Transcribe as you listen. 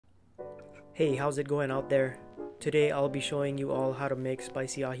Hey, how's it going out there? Today I'll be showing you all how to make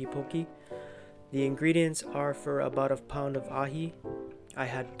spicy ahi poke. The ingredients are for about a pound of ahi. I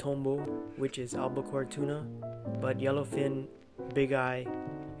had tombo, which is albacore tuna, but yellowfin, big eye,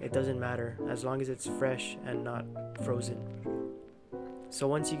 it doesn't matter as long as it's fresh and not frozen. So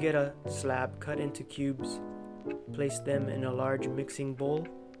once you get a slab cut into cubes, place them in a large mixing bowl.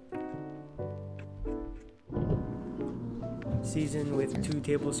 Season with 2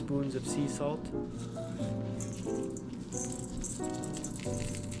 tablespoons of sea salt,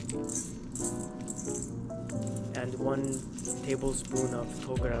 and 1 tablespoon of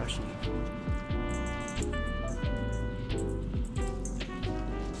Togarashi.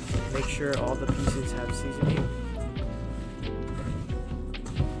 Make sure all the pieces have seasoning.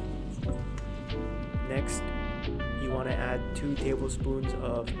 Next, you want to add 2 tablespoons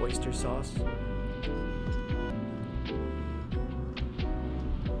of oyster sauce.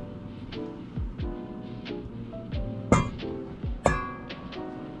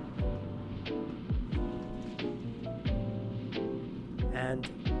 And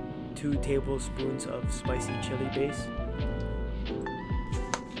 2 tablespoons of spicy chili base.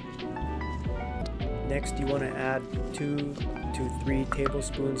 Next, you want to add 2 to 3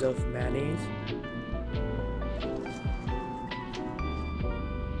 tablespoons of mayonnaise.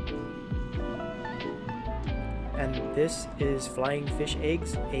 And this is flying fish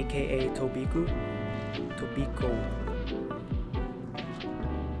eggs, aka Tobiko.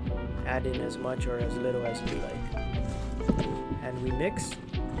 Add in as much or as little as you like. And we mix,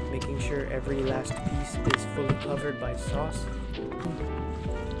 making sure every last piece is fully covered by sauce.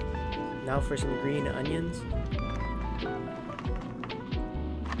 Now for some green onions.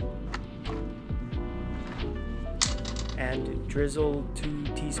 And drizzle 2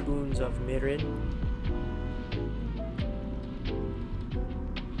 teaspoons of mirin,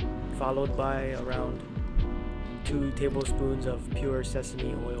 followed by around 2 tablespoons of pure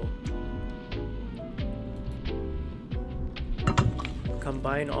sesame oil.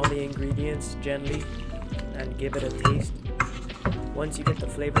 Combine all the ingredients gently and give it a taste. Once you get the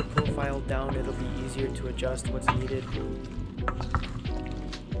flavor profile down, it'll be easier to adjust what's needed.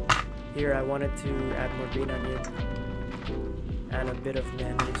 Here I wanted to add more green onion and a bit of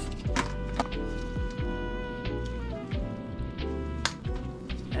mayonnaise.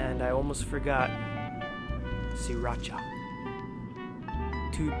 And I almost forgot Sriracha.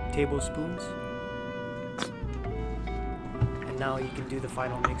 2 tablespoons. And now you can do the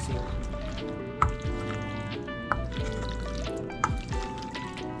final mixing.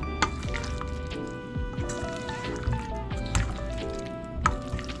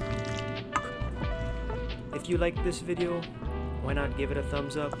 If you like this video, why not give it a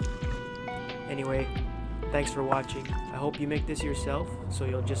thumbs up? Anyway, thanks for watching. I hope you make this yourself so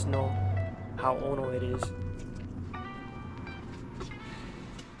you'll just know how ono it is.